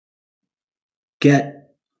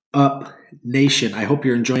Get Up Nation. I hope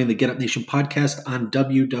you're enjoying the Get Up Nation podcast on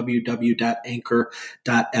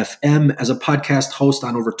www.anchor.fm. As a podcast host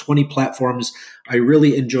on over 20 platforms, I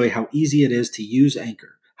really enjoy how easy it is to use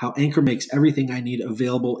Anchor, how Anchor makes everything I need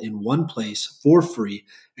available in one place for free,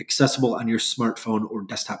 accessible on your smartphone or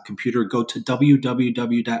desktop computer. Go to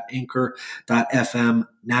www.anchor.fm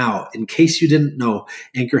now. In case you didn't know,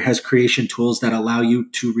 Anchor has creation tools that allow you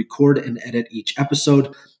to record and edit each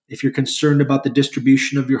episode. If you're concerned about the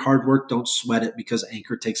distribution of your hard work, don't sweat it because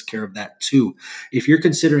Anchor takes care of that too. If you're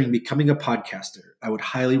considering becoming a podcaster, I would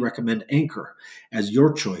highly recommend Anchor as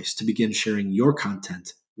your choice to begin sharing your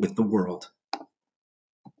content with the world.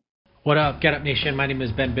 What up, Get Up Nation? My name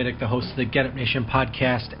is Ben Biddick, the host of the Get Up Nation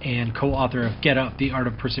podcast and co-author of Get Up, The Art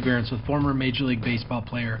of Perseverance with former Major League Baseball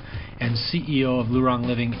player and CEO of Lurong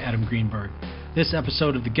Living, Adam Greenberg. This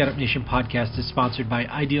episode of the Get Up Nation podcast is sponsored by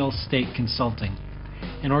Ideal State Consulting,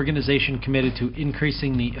 an organization committed to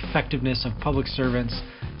increasing the effectiveness of public servants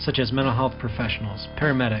such as mental health professionals,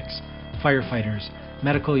 paramedics, firefighters,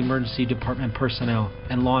 medical emergency department personnel,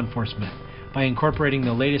 and law enforcement by incorporating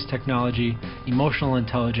the latest technology, emotional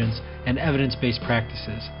intelligence, and evidence-based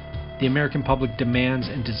practices. The American public demands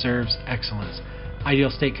and deserves excellence.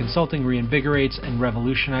 Ideal State Consulting reinvigorates and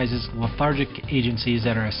revolutionizes lethargic agencies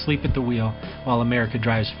that are asleep at the wheel while America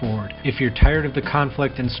drives forward. If you're tired of the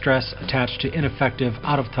conflict and stress attached to ineffective,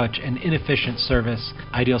 out-of-touch, and inefficient service,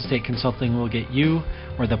 Ideal State Consulting will get you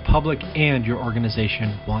where the public and your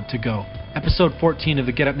organization want to go. Episode 14 of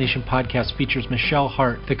the Get Up Nation podcast features Michele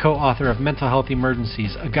Hart, the co-author of Mental Health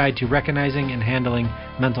Emergencies, a guide to recognizing and handling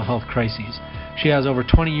mental health crises. She has over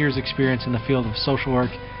 20 years' experience in the field of social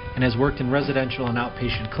work and has worked in residential and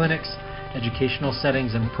outpatient clinics, educational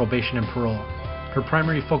settings, and probation and parole. Her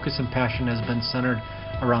primary focus and passion has been centered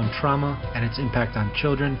around trauma and its impact on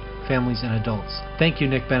children, families, and adults. Thank you,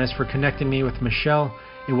 Nick Bennis, for connecting me with Michele.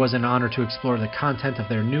 It was an honor to explore the content of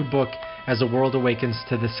their new book as the world awakens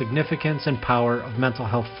to the significance and power of mental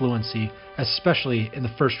health fluency, especially in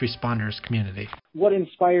the first responders community. What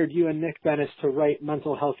inspired you and Nick Bennis to write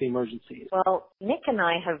Mental Health Emergencies? Well, Nick and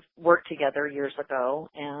I have worked together years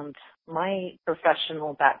ago, and my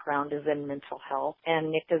professional background is in mental health,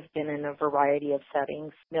 and Nick has been in a variety of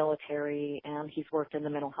settings, military, and he's worked in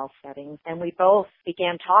the mental health settings. And we both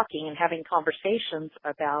began talking and having conversations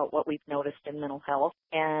about what we've noticed in mental health,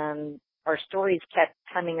 and our stories kept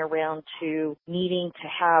coming around to needing to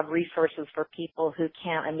have resources for people who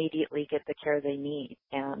can't immediately get the care they need.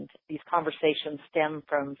 And these conversations stem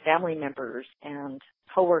from family members and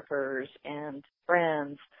coworkers and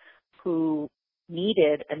friends who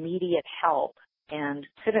needed immediate help and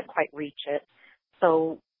couldn't quite reach it.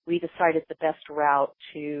 So we decided the best route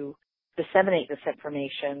to disseminate this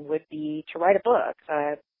information would be to write a book,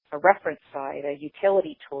 a reference guide, a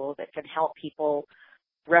utility tool that can help people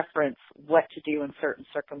reference what to do in certain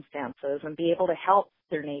circumstances and be able to help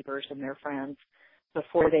their neighbors and their friends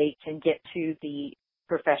before they can get to the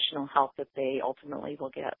professional help that they ultimately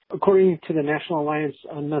will get. According to the National Alliance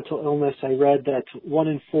on Mental Illness, I read that 1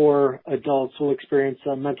 in 4 adults will experience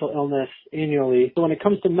mental illness annually. So when it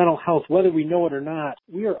comes to mental health, whether we know it or not,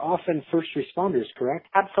 we are often first responders, correct?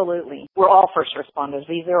 Absolutely. We're all first responders.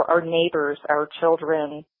 These are our neighbors, our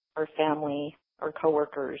children, our family, our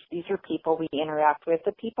coworkers. These are people we interact with,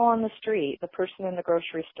 the people on the street, the person in the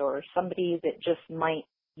grocery store, somebody that just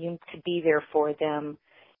you could be there for them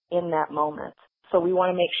in that moment. So we want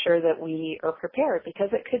to make sure that we are prepared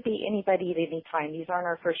because it could be anybody at any time. These aren't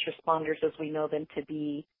our first responders as we know them to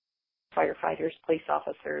be firefighters, police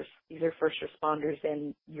officers. These are first responders,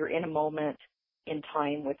 and you're in a moment in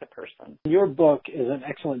time with a person. Your book is an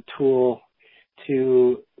excellent tool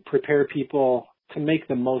to prepare people to make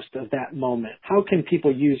the most of that moment. How can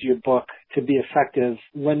people use your book to be effective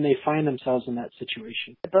when they find themselves in that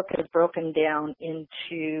situation? The book is broken down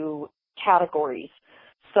into categories.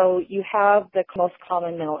 So you have the most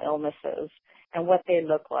common mental illnesses and what they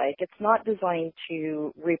look like. It's not designed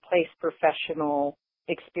to replace professional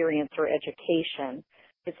experience or education.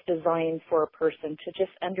 It's designed for a person to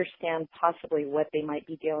just understand possibly what they might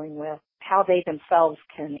be dealing with, how they themselves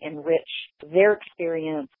can enrich their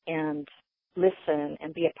experience and listen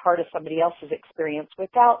and be a part of somebody else's experience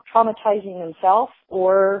without traumatizing themselves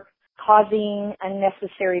or causing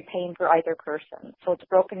unnecessary pain for either person. So it's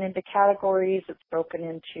broken into categories, it's broken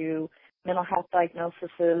into mental health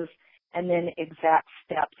diagnoses, and then exact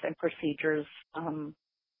steps and procedures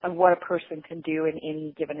of what a person can do in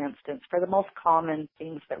any given instance for the most common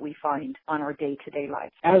things that we find on our day-to-day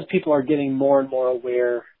lives. As people are getting more and more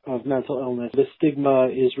aware of mental illness, the stigma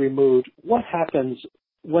is removed. What happens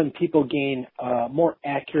when people gain a more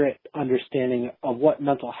accurate understanding of what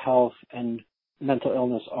mental health and mental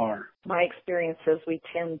illness are? My experience is we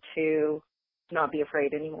tend to not be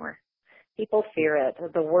afraid anymore. People fear it.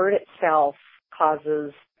 The word itself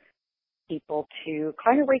causes people to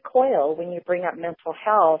kind of recoil. When you bring up mental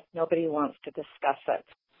health, nobody wants to discuss it.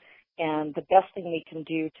 And the best thing we can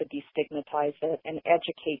do to destigmatize it and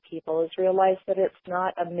educate people is realize that it's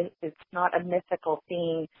not a mythical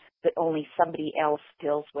thing that only somebody else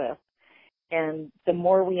deals with. And the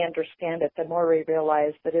more we understand it, the more we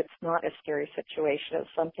realize that it's not a scary situation. It's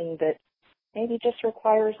something that maybe just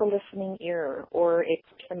requires a listening ear or a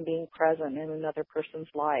person being present in another person's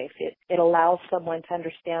life. It allows someone to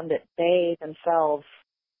understand that they themselves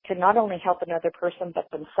can not only help another person but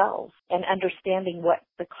themselves, and understanding what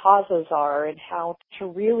the causes are and how to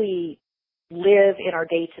really live in our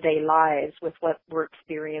day-to-day lives with what we're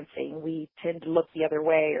experiencing. We tend to look the other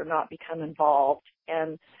way or not become involved,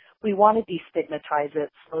 and we want to destigmatize it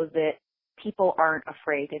so that people aren't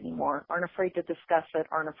afraid anymore, aren't afraid to discuss it,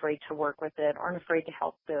 aren't afraid to work with it, aren't afraid to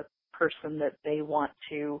help the person that they want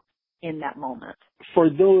to in that moment. For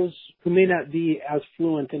those who may not be as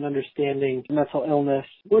fluent in understanding mental illness,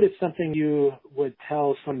 what is something you would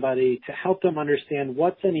tell somebody to help them understand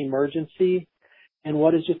what's an emergency and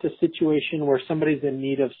what is just a situation where somebody's in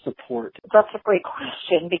need of support? That's a great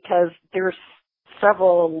question because there's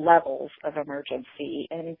several levels of emergency.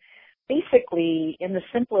 And basically, in the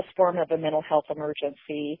simplest form of a mental health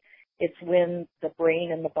emergency, it's when the brain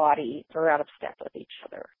and the body are out of step with each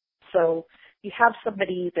other. So you have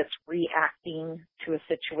somebody that's reacting to a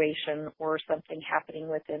situation or something happening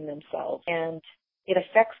within themselves, and it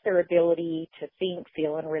affects their ability to think,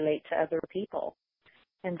 feel, and relate to other people.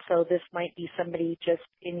 And so this might be somebody just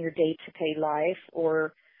in your day-to-day life,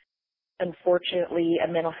 or unfortunately, a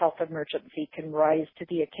mental health emergency can rise to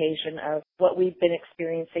the occasion of what we've been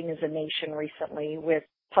experiencing as a nation recently with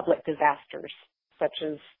public disasters, such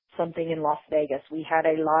as something in Las Vegas. We had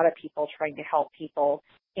a lot of people trying to help people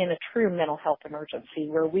in a true mental health emergency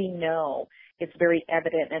where we know it's very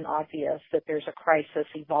evident and obvious that there's a crisis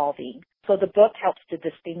evolving. So the book helps to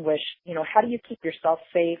distinguish, how do you keep yourself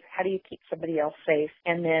safe? How do you keep somebody else safe?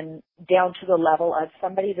 And then down to the level of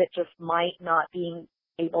somebody that just might not be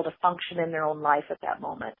able to function in their own life at that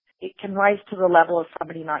moment. It can rise to the level of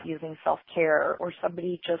somebody not using self-care or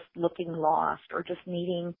somebody just looking lost or just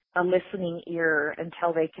needing a listening ear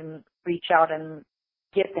until they can reach out and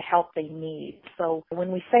get the help they need. So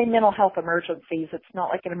when we say mental health emergencies, it's not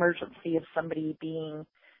like an emergency of somebody being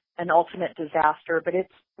an ultimate disaster, but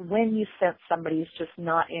it's when you sense somebody's just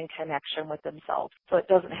not in connection with themselves. So it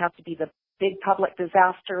doesn't have to be the big public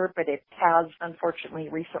disaster, but it has unfortunately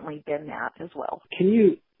recently been that as well. Can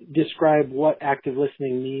you describe what active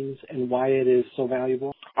listening means and why it is so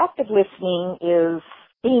valuable? Active listening is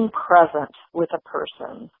being present with a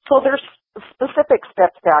person. So there's specific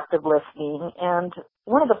steps to active listening, and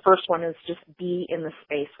one of the first one is just be in the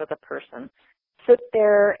space with a person. Sit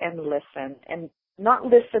there and listen, and not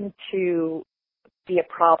listen to be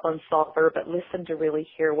a problem solver, but listen to really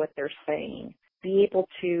hear what they're saying. Be able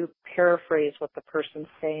to paraphrase what the person's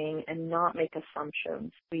saying and not make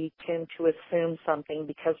assumptions. We tend to assume something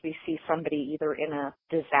because we see somebody either in a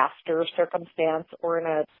disaster circumstance or in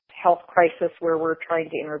a health crisis where we're trying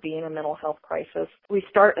to intervene, a mental health crisis. We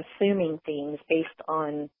start assuming things based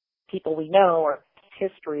on people we know or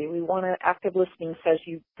history. We want to, active listening says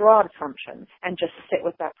you draw assumptions and just sit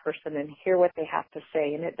with that person and hear what they have to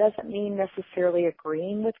say. And it doesn't mean necessarily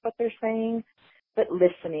agreeing with what they're saying, but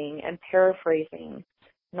listening and paraphrasing,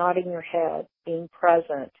 nodding your head, being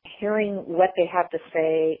present, hearing what they have to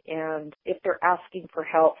say, and if they're asking for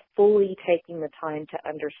help, fully taking the time to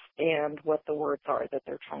understand what the words are that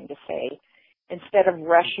they're trying to say. Instead of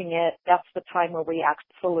rushing it, that's the time where we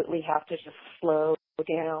absolutely have to just slow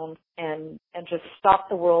down and just stop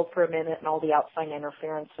the world for a minute and all the outside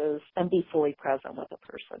interferences and be fully present with the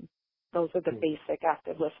person. Those are the basic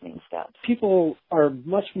active listening steps. People are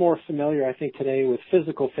much more familiar, I think, today with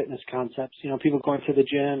physical fitness concepts. People going to the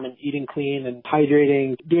gym and eating clean and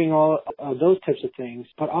hydrating, doing all of those types of things.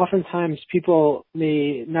 But oftentimes people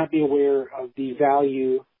may not be aware of the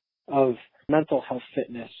value of mental health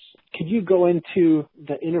fitness. Could you go into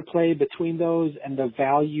the interplay between those and the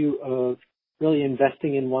value of really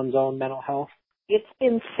investing in one's own mental health? It's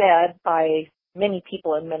been said by many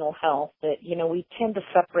people in mental health that, we tend to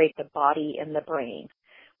separate the body and the brain.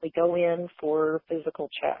 We go in for physical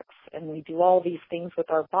checks and we do all these things with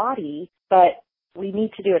our body, but we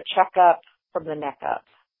need to do a checkup from the neck up.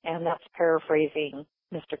 And that's paraphrasing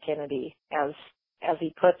Mr. Kennedy as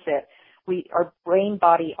he puts it. Our brain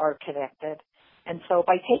body are connected. And so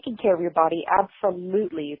by taking care of your body,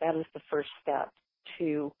 absolutely, that is the first step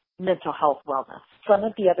to mental health wellness. Some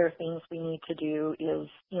of the other things we need to do is,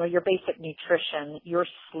 your basic nutrition, your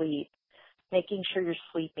sleep, making sure you're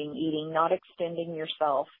sleeping, eating, not extending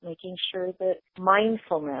yourself, making sure that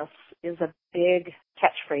mindfulness is a big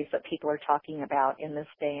catchphrase that people are talking about in this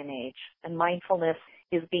day and age. And mindfulness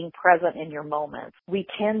is being present in your moment. We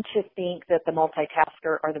tend to think that the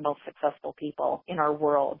multitasker are the most successful people in our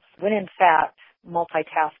world, when in fact,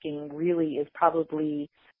 multitasking really is probably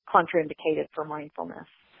contraindicated for mindfulness.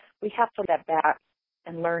 We have to step back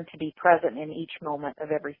and learn to be present in each moment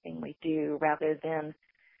of everything we do, rather than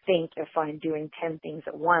think if I'm doing 10 things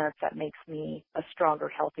at once, that makes me a stronger,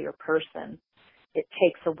 healthier person. It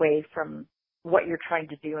takes away from what you're trying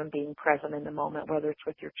to do and being present in the moment, whether it's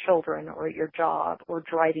with your children or at your job or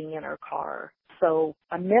driving in our car. So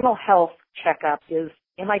a mental health checkup is,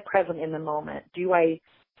 am I present in the moment? Do I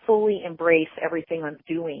fully embrace everything I'm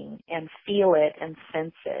doing and feel it and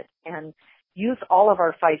sense it and use all of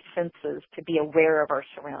our five senses to be aware of our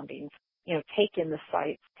surroundings? Take in the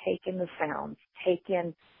sights, take in the sounds, take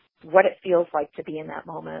in what it feels like to be in that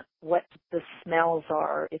moment, what the smells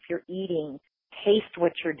are. If you're eating, taste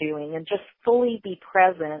what you're doing, and just fully be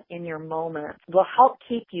present in your moment will help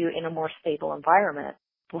keep you in a more stable environment,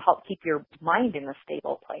 will help keep your mind in a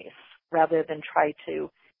stable place, rather than try to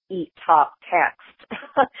eat, talk, text,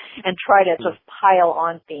 and try to just pile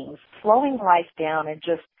on things. Slowing life down and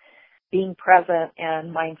just being present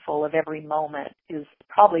and mindful of every moment is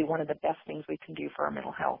probably one of the best things we can do for our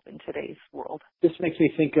mental health in today's world. This makes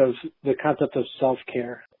me think of the concept of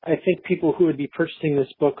self-care. I think people who would be purchasing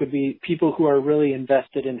this book would be people who are really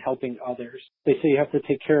invested in helping others. They say you have to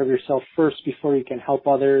take care of yourself first before you can help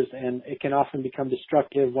others, and it can often become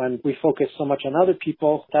destructive when we focus so much on other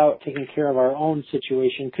people without taking care of our own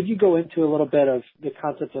situation. Could you go into a little bit of the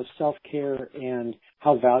concept of self-care and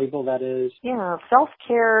how valuable that is? Yeah,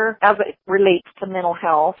 self-care as it relates to mental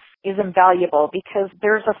health is invaluable because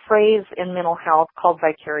there's a phrase in mental health called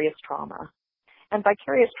vicarious trauma. And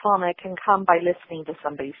vicarious trauma can come by listening to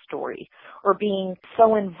somebody's story or being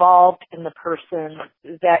so involved in the person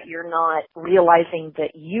that you're not realizing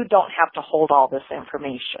that you don't have to hold all this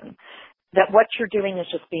information, that what you're doing is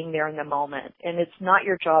just being there in the moment. And it's not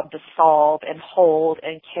your job to solve and hold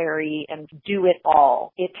and carry and do it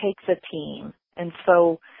all. It takes a team. And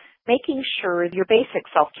so making sure your basic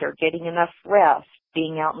self-care, getting enough rest,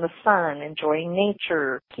 being out in the sun, enjoying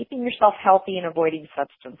nature, keeping yourself healthy and avoiding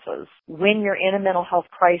substances. When you're in a mental health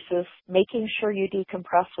crisis, making sure you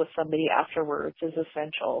decompress with somebody afterwards is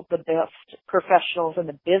essential. The best professionals in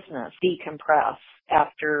the business decompress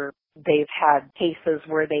after they've had cases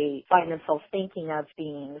where they find themselves thinking as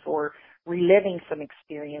beings or reliving some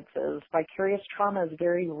experiences. Vicarious trauma is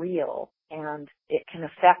very real, and it can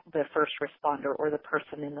affect the first responder or the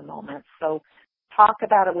person in the moment. So talk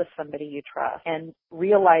about it with somebody you trust and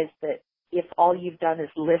realize that if all you've done is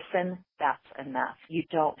listen, that's enough. You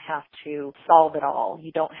don't have to solve it all.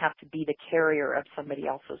 You don't have to be the carrier of somebody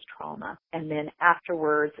else's trauma. And then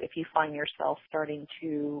afterwards, if you find yourself starting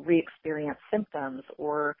to re-experience symptoms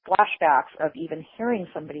or flashbacks of even hearing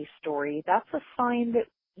somebody's story, that's a sign that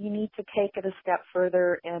you need to take it a step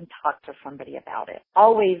further and talk to somebody about it.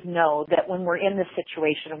 Always know that when we're in this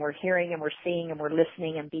situation and we're hearing and we're seeing and we're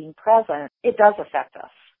listening and being present, it does affect us.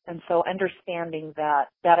 And so understanding that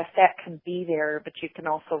that effect can be there, but you can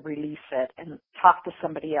also release it and talk to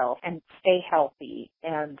somebody else and stay healthy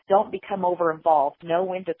and don't become over-involved. Know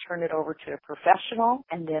when to turn it over to a professional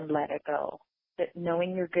and then let it go. That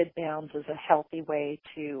knowing your good bounds is a healthy way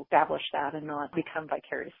to establish that and not become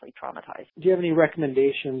vicariously traumatized. Do you have any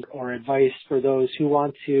recommendations or advice for those who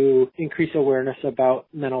want to increase awareness about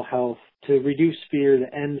mental health, to reduce fear,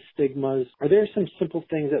 to end stigmas? Are there some simple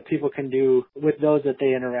things that people can do with those that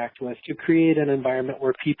they interact with to create an environment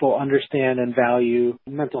where people understand and value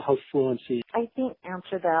mental health fluency? I think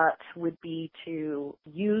answer that would be to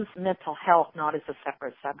use mental health not as a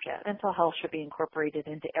separate subject. Mental health should be incorporated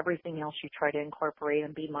into everything else you try to incorporate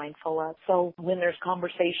and be mindful of. So when there's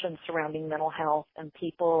conversations surrounding mental health and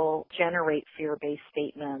people generate fear-based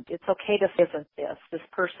statements, it's okay to say, isn't this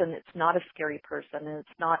person, it's not a scary person, and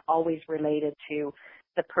it's not always related to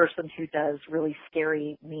the person who does really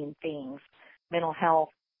scary, mean things. Mental health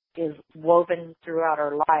is woven throughout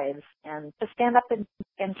our lives, and to stand up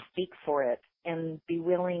and speak for it and be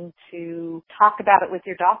willing to talk about it with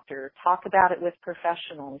your doctor, talk about it with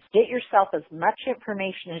professionals. Get yourself as much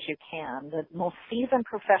information as you can. The most seasoned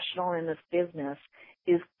professional in this business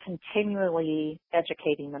is continually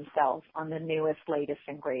educating themselves on the newest, latest,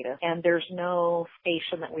 and greatest. And there's no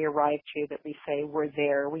station that we arrive to that we say, we're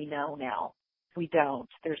there, we know now. We don't.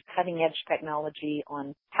 There's cutting edge technology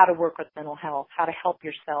on how to work with mental health, how to help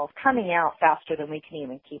yourself, coming out faster than we can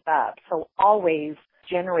even keep up. So always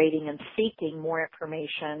generating and seeking more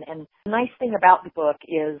information. And the nice thing about the book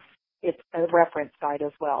is it's a reference guide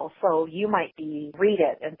as well. So you might read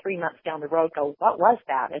it and 3 months down the road go, what was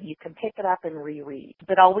that? And you can pick it up and reread.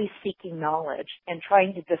 But always seeking knowledge and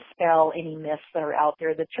trying to dispel any myths that are out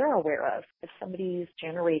there that you're aware of. If somebody's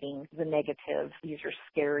generating the negative, these are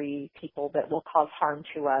scary people that will cause harm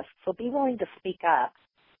to us. So be willing to speak up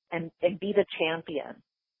and be the champion,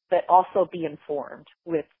 but also be informed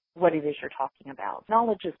with what it is you're talking about.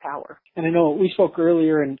 Knowledge is power. And I know we spoke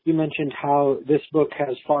earlier and you mentioned how this book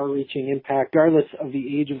has far-reaching impact regardless of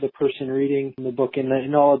the age of the person reading the book.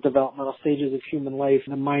 In all developmental stages of human life,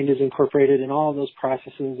 the mind is incorporated in all of those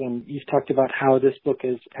processes. And you've talked about how this book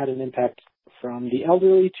has had an impact from the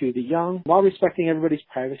elderly to the young, while respecting everybody's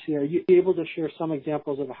privacy. Are you able to share some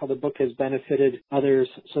examples of how the book has benefited others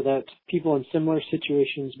so that people in similar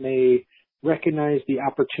situations may recognize the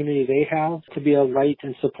opportunity they have to be a light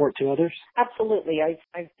and support to others? Absolutely.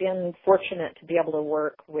 I've been fortunate to be able to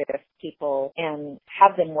work with people and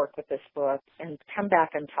have them work with this book and come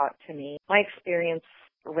back and talk to me. My experience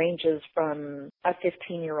ranges from a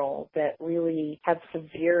 15-year-old that really had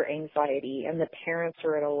severe anxiety and the parents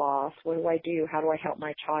are at a loss. What do I do? How do I help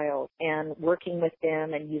my child? And working with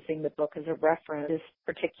them and using the book as a reference, this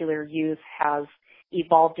particular youth has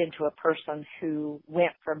evolved into a person who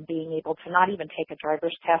went from being able to not even take a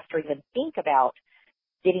driver's test or even think about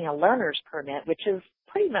getting a learner's permit, which is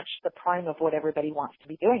pretty much the prime of what everybody wants to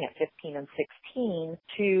be doing at 15 and 16,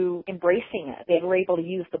 to embracing it. They were able to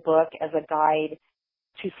use the book as a guide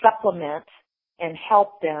to supplement and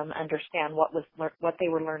help them understand what they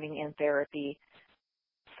were learning in therapy,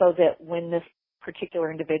 so that when this particular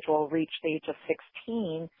individual reached the age of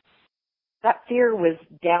 16, that fear was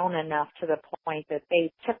down enough to the point that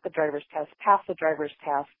they took the driver's test, passed the driver's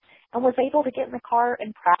test, and was able to get in the car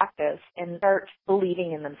and practice and start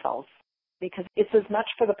believing in themselves. Because it's as much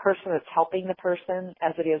for the person that's helping the person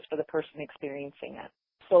as it is for the person experiencing it.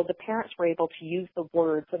 So the parents were able to use the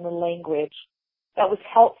words and the language that was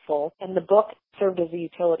helpful, and the book served as a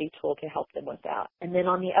utility tool to help them with that. And then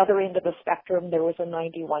on the other end of the spectrum, there was a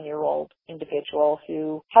 91-year-old individual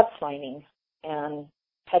who had signing and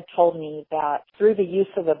had told me that through the use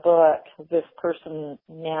of the book, this person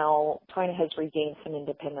now kind of has regained some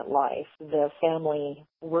independent life. The family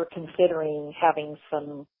were considering having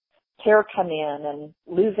some care come in and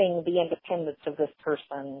losing the independence of this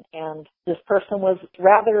person. And this person was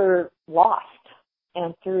rather lost.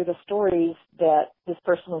 And through the stories that this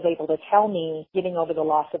person was able to tell me, getting over the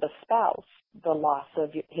loss of a spouse, the loss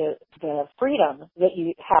of the freedom that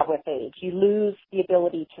you have with age. You lose the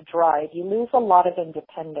ability to drive. You lose a lot of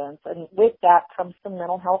independence. And with that comes some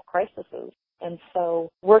mental health crises. And so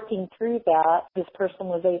working through that, this person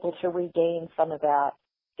was able to regain some of that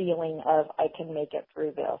feeling of, I can make it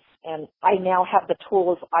through this. And I now have the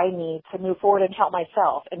tools I need to move forward and help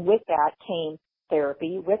myself. And with that came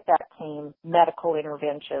therapy. With that came medical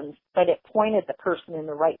interventions, but it pointed the person in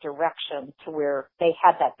the right direction to where they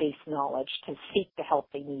had that base knowledge to seek the help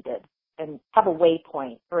they needed and have a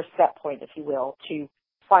waypoint or a set point, if you will, to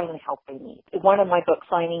find the help they need. In one of my book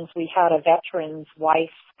signings, we had a veteran's wife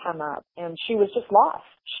come up, and she was just lost.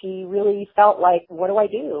 She really felt like, what do I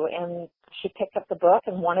do? And she picked up the book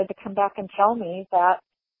and wanted to come back and tell me that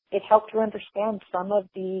it helped her understand some of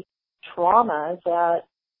the trauma that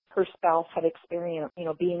her spouse had experienced,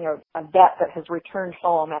 being a vet that has returned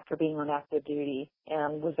home after being on active duty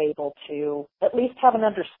and was able to at least have an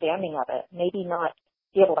understanding of it. Maybe not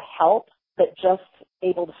be able to help, but just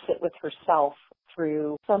able to sit with herself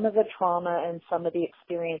through some of the trauma and some of the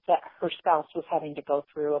experience that her spouse was having to go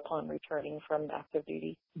through upon returning from active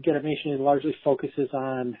duty. Get Up Nation largely focuses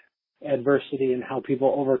on adversity and how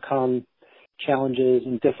people overcome challenges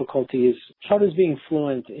and difficulties. How does being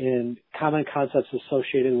fluent in common concepts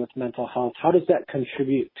associated with mental health, how does that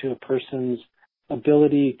contribute to a person's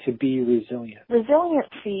ability to be resilient?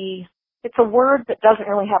 Resiliency, it's a word that doesn't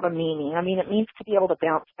really have a meaning. I mean, it means to be able to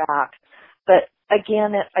bounce back. But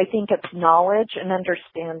again, I think it's knowledge and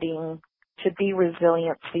understanding. To be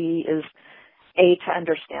resiliency is to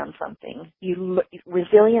understand something.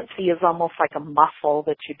 Resiliency is almost like a muscle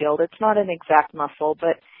that you build. It's not an exact muscle,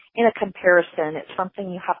 but in a comparison, it's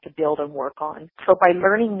something you have to build and work on. So by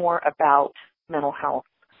learning more about mental health,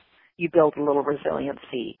 you build a little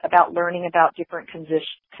resiliency. About learning about different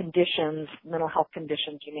conditions, mental health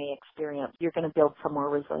conditions you may experience, you're going to build some more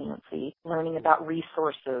resiliency. Learning about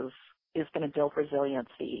resources is going to build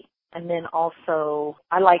resiliency. And then also,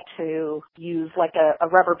 I like to use like a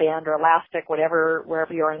rubber band or elastic, wherever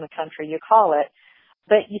you are in the country you call it.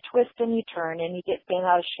 But you twist and you turn and you get bent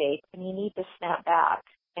out of shape and you need to snap back.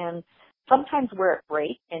 And sometimes where it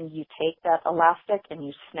breaks and you take that elastic and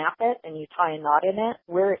you snap it and you tie a knot in it,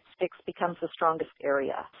 where it sticks becomes the strongest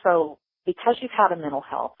area. So because you've had a mental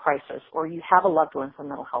health crisis or you have a loved one with a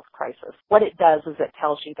mental health crisis, what it does is it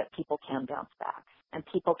tells you that people can bounce back. And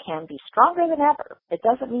people can be stronger than ever. It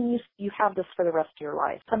doesn't mean you have this for the rest of your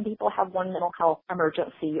life. Some people have one mental health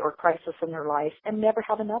emergency or crisis in their life and never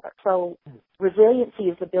have another. So resiliency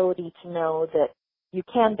is the ability to know that you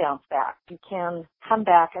can bounce back. You can come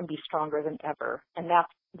back and be stronger than ever. And that's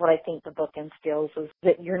what I think the book instills, is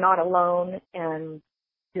that you're not alone and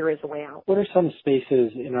there is a way out. What are some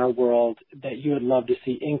spaces in our world that you would love to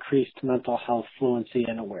see increased mental health fluency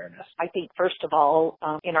and awareness? I think, first of all,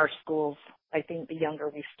 in our schools, I think the younger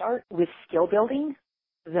we start with skill building,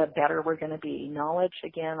 the better we're going to be. Knowledge,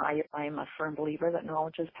 again, I'm a firm believer that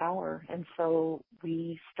knowledge is power. And so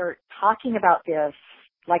we start talking about this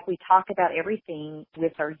like we talk about everything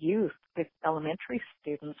with our youth, with elementary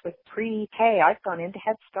students, with pre-K. I've gone into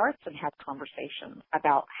Head Starts and had conversations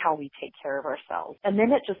about how we take care of ourselves. And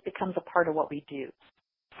then it just becomes a part of what we do.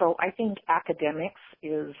 So I think academics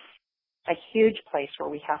is a huge place where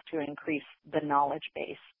we have to increase the knowledge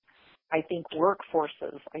base. I think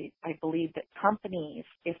workforces, I believe that companies,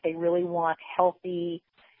 if they really want healthy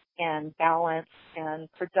and balanced and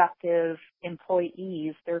productive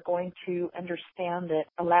employees, they're going to understand that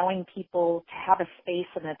allowing people to have a space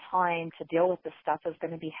and a time to deal with this stuff is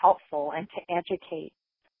going to be helpful, and to educate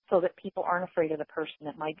so that people aren't afraid of the person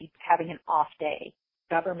that might be having an off day.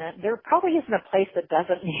 Government, there probably isn't a place that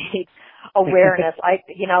doesn't need awareness.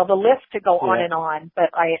 The list could go on and on, but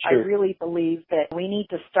I really believe that we need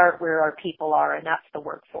to start where our people are, and that's the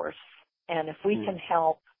workforce. And if we can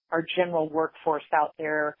help our general workforce out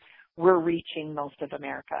there, we're reaching most of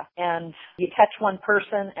America. And you touch one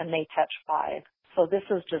person and they touch five. So this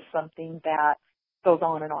is just something that goes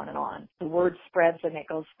on and on and on. The word spreads and it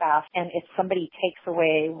goes fast. And if somebody takes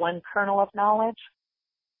away one kernel of knowledge,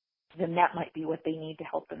 then that might be what they need to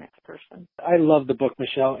help the next person. I love the book,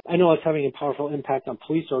 Michele. I know it's having a powerful impact on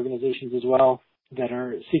police organizations as well that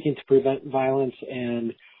are seeking to prevent violence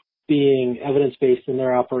and being evidence-based in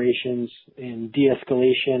their operations and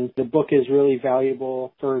de-escalation. The book is really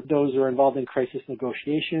valuable for those who are involved in crisis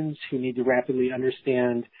negotiations, who need to rapidly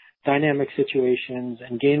understand dynamic situations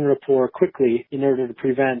and gain rapport quickly in order to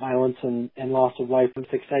prevent violence and loss of life. I'm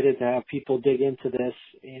excited to have people dig into this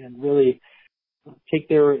and really take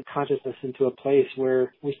their consciousness into a place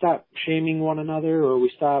where we stop shaming one another, or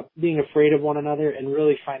we stop being afraid of one another, and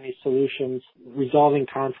really find these solutions, resolving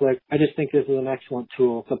conflict. I just think this is an excellent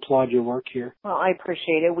tool. To applaud your work here. Well, I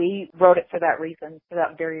appreciate it. We wrote it for that reason, for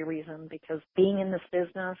that very reason, because being in this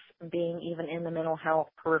business, being even in the mental health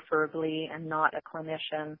peripherally and not a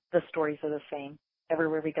clinician, the stories are the same.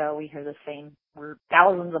 Everywhere we go, we hear the same. We're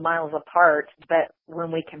thousands of miles apart, but when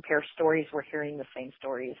we compare stories, we're hearing the same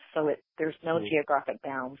stories. So there's no geographic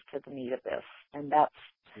bounds to the need of this. And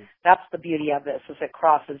that's the beauty of this, is it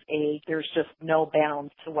crosses age. There's just no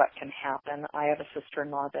bounds to what can happen. I have a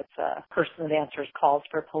sister-in-law that's a person that answers calls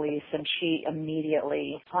for police, and she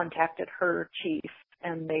immediately contacted her chief,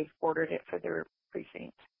 and they've ordered it for their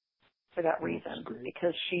precinct for that reason,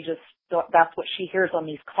 because that's what she hears on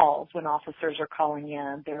these calls when officers are calling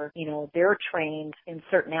in. They're trained in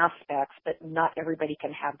certain aspects, but not everybody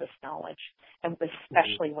can have this knowledge. And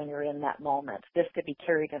especially when you're in that moment, this could be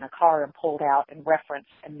carried in a car and pulled out and referenced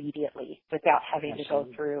immediately without having to go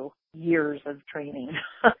through years of training.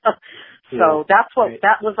 So that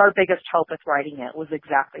was our biggest hope with writing it, was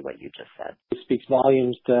exactly what you just said. It speaks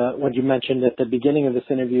volumes to what you mentioned at the beginning of this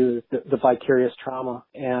interview, the vicarious trauma.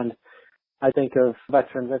 And I think of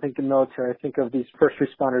veterans, I think of military, I think of these first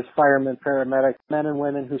responders, firemen, paramedics, men and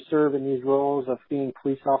women who serve in these roles of being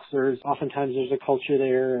police officers. Oftentimes there's a culture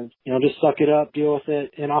there and, just suck it up, deal with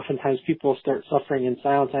it. And oftentimes people start suffering in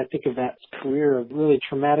silence. I think of that career of really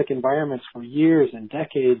traumatic environments for years and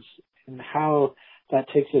decades, and how that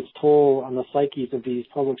takes its toll on the psyches of these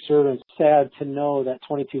public servants. Sad to know that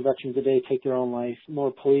 22 veterans a day take their own life.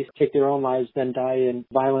 More police take their own lives than die in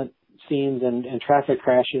violent scenes and traffic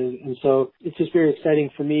crashes. And so it's just very exciting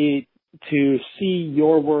for me to see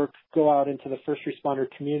your work go out into the first responder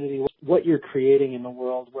community, what you're creating in the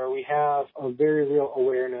world, where we have a very real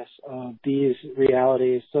awareness of these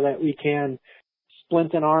realities so that we can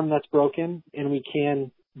splint an arm that's broken and we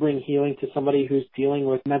can bring healing to somebody who's dealing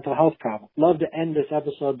with mental health problems. Love to end this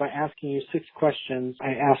episode by asking you 6 questions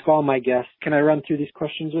I ask all my guests. Can I run through these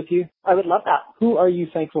questions with you? I would love that. Who are you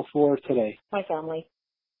thankful for today? My family.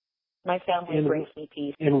 My family brings me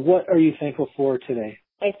peace. And what are you thankful for today?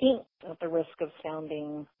 I think, at the risk of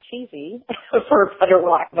sounding cheesy, for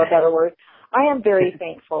lack of a better word, I am very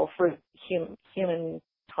thankful for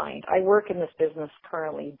humankind. I work in this business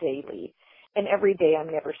currently daily, and every day I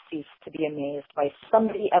never cease to be amazed by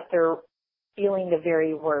somebody at their feeling the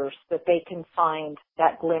very worst, that they can find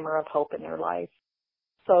that glimmer of hope in their life.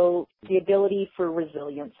 So the ability for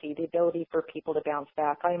resiliency, the ability for people to bounce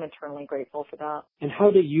back, I am eternally grateful for that. And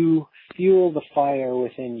how do you fuel the fire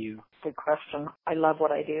within you? Good question. I love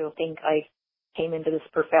what I do. I think I came into this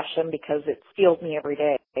profession because it fuels me every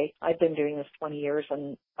day. I've been doing this 20 years,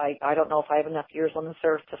 and I don't know if I have enough years on this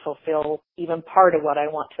earth to fulfill even part of what I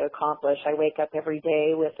want to accomplish. I wake up every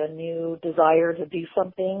day with a new desire to do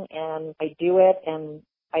something, and I do it, and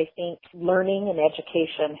I think learning and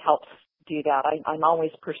education helps do that. I'm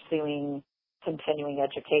always pursuing continuing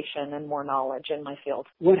education and more knowledge in my field.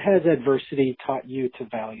 What has adversity taught you to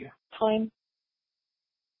value? Time.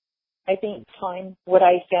 I think time, what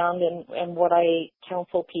I found and what I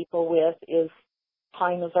counsel people with is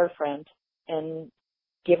time is our friend. And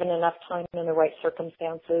given enough time in the right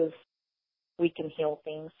circumstances, we can heal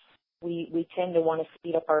things. We tend to want to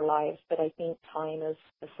speed up our lives, but I think time is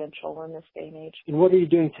essential in this day and age. And what are you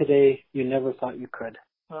doing today you never thought you could?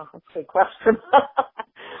 Well, that's a good question.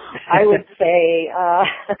 I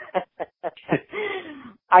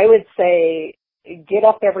would say get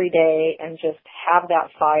up every day and just have that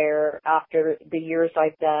fire after the years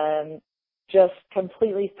I've done, just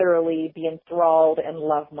completely thoroughly be enthralled and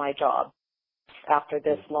love my job after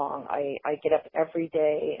this long. I get up every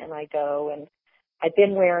day and I go, and I've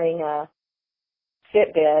been wearing a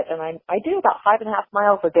Fitbit, and I do about 5.5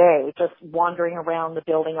 miles a day just wandering around the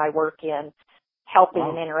building I work in, helping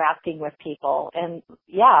and interacting with people. And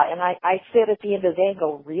I sit at the end of the day and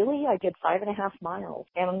go, really? I did 5.5 miles.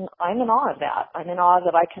 And I'm in awe of that. I'm in awe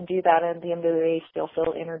that I can do that and at the end of the day still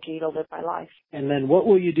feel energy to live my life. And then what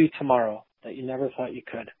will you do tomorrow that you never thought you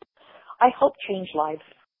could? I hope change lives.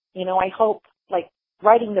 I hope, like,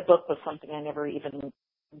 writing the book was something I never even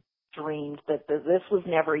dreamed that this was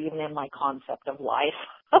never even in my concept of life.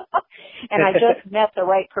 And I just met the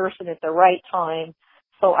right person at the right time.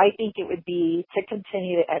 So I think it would be to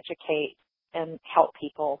continue to educate and help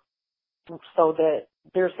people so that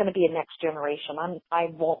there's going to be a next generation. I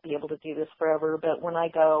won't be able to do this forever, but when I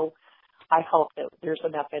go, I hope that there's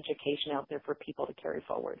enough education out there for people to carry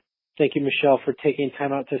forward. Thank you, Michele, for taking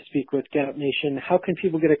time out to speak with Get Up Nation. How can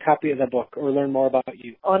people get a copy of the book or learn more about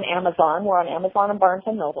you? On Amazon. We're on Amazon and Barnes &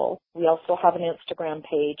 Noble. We also have an Instagram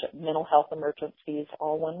page, Mental Health Emergencies,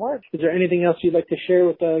 all one word. Is there anything else you'd like to share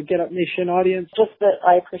with the Get Up Nation audience? Just that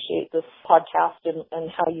I appreciate this podcast and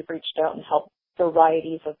how you've reached out and helped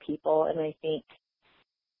varieties of people. And I think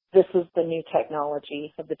this is the new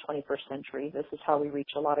technology of the 21st century. This is how we reach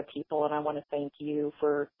a lot of people, and I want to thank you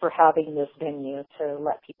for having this venue to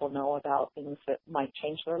let people know about things that might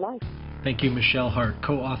change their life. Thank you, Michele Hart,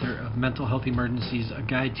 co-author of Mental Health Emergencies, a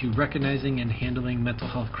guide to recognizing and handling mental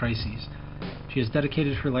health crises. She has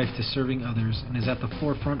dedicated her life to serving others and is at the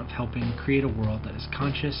forefront of helping create a world that is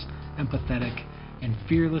conscious, empathetic, and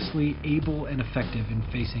fearlessly able and effective in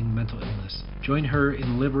facing mental illness. Join her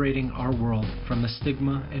in liberating our world from the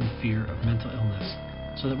stigma and fear of mental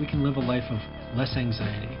illness so that we can live a life of less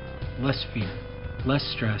anxiety, less fear, less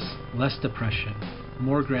stress, less depression,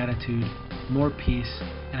 more gratitude, more peace,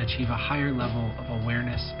 and achieve a higher level of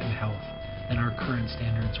awareness and health than our current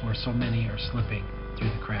standards where so many are slipping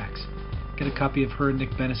through the cracks. Get a copy of her and Nick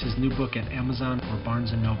Bennis' new book at Amazon or Barnes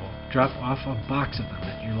 & Noble. Drop off a box of them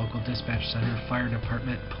at your local dispatch center, fire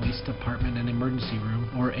department, police department, and emergency room,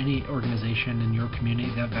 or any organization in your community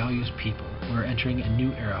that values people. We're entering a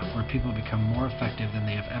new era where people become more effective than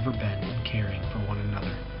they have ever been in caring for one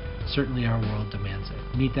another. Certainly our world demands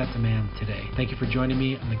it. Meet that demand today. Thank you for joining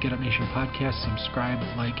me on the Get Up Nation podcast. Subscribe,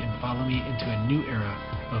 like, and follow me into a new era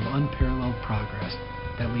of unparalleled progress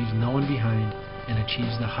that leaves no one behind and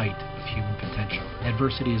achieves the height of human potential.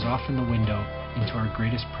 Adversity is often the window into our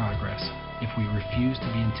greatest progress if we refuse to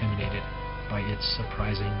be intimidated by its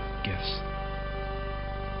surprising gifts.